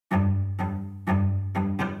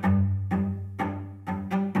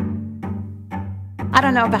I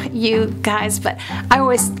don't know about you guys, but I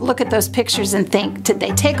always look at those pictures and think, did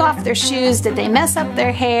they take off their shoes? Did they mess up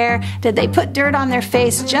their hair? Did they put dirt on their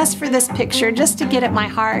face just for this picture, just to get at my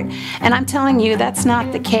heart? And I'm telling you, that's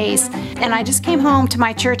not the case. And I just came home to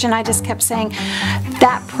my church and I just kept saying,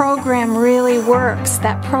 that program really works.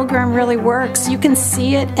 That program really works. You can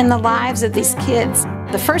see it in the lives of these kids.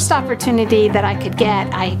 The first opportunity that I could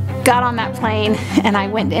get, I got on that plane and I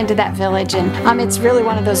went into that village, and it's really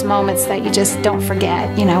one of those moments that you just don't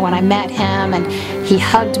forget. You know, when I met him and he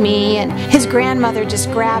hugged me, and his grandmother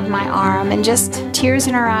just grabbed my arm, and just tears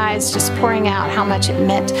in her eyes, just pouring out how much it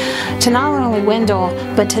meant to not only Wendell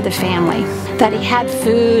but to the family. That he had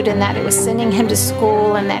food, and that it was sending him to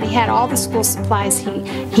school, and that he had all the school supplies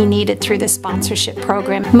he needed through the sponsorship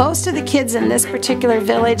program. Most of the kids in this particular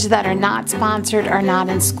village that are not sponsored are not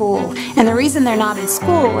in school. And the reason they're not in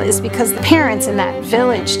school is because the parents in that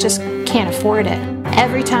village just can't afford it.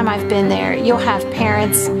 Every time I've been there, you'll have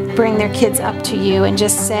parents bring their kids up to you and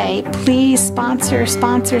just say, please sponsor,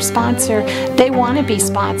 sponsor, sponsor. They want to be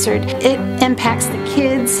sponsored. It impacts the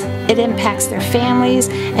kids, it impacts their families,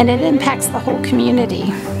 and it impacts the whole community.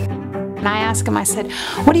 And I asked them, I said,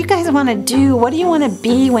 what do you guys want to do? What do you want to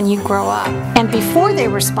be when you grow up? And before they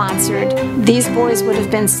were sponsored, these boys would have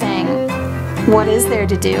been saying, what is there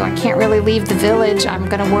to do? I can't really leave the village. I'm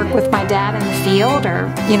going to work with my dad in the field,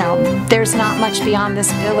 or, you know, there's not much beyond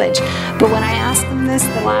this village. But when I asked them this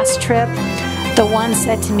the last trip, the one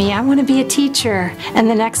said to me, I want to be a teacher. And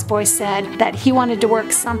the next boy said that he wanted to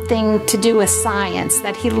work something to do with science,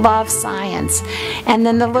 that he loves science. And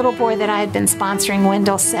then the little boy that I had been sponsoring,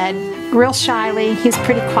 Wendell, said, real shyly, he's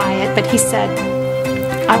pretty quiet, but he said,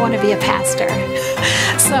 I want to be a pastor.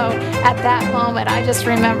 So at that moment, I just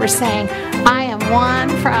remember saying, I am one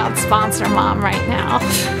proud sponsor mom right now.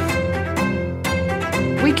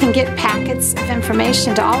 We can get packets of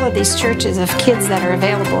information to all of these churches of kids that are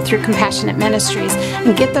available through Compassionate Ministries,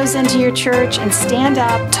 and get those into your church and stand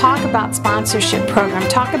up, talk about sponsorship program,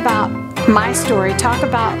 talk about my story, talk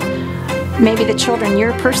about maybe the children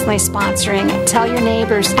you're personally sponsoring. Tell your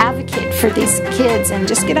neighbors, advocate for these kids, and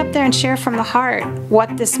just get up there and share from the heart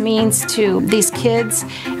what this means to these kids.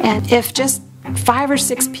 And if just 5 or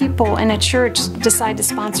 6 people in a church decide to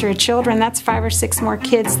sponsor children, that's 5 or 6 more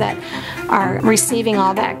kids that are receiving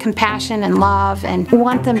all that compassion and love, and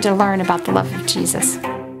want them to learn about the love of Jesus.